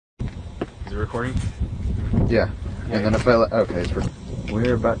Is it recording? Yeah. And then if I let, okay,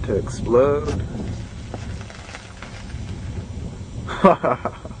 we're about to explode.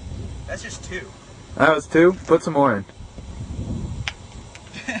 That's just 2. That was 2? Put some more in.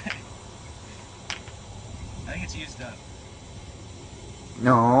 I think it's used up.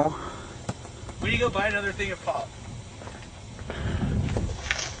 No. We need to go buy another thing of pop.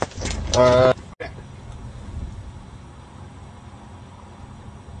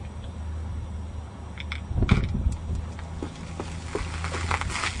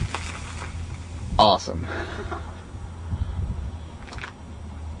 Awesome.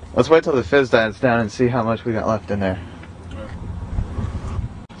 Let's wait till the fizz dies down and see how much we got left in there.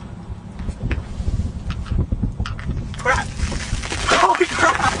 Crap! Holy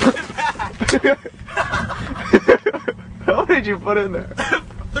crap! How many did you put in there?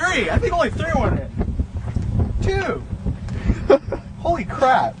 3! I think only 3 went in. 2! Holy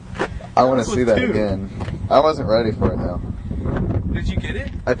crap! I want to see that 2. again. I wasn't ready for it though. Did you get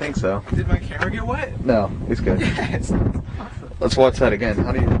it? I think so. Did my camera get wet? No, he's good. Yes! Let's watch that again.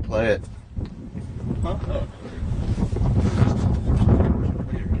 How do you play it? Huh? Oh.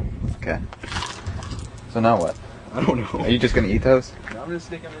 Okay. So now what? I don't know. Are you just gonna eat those? I'm gonna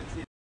stick them in.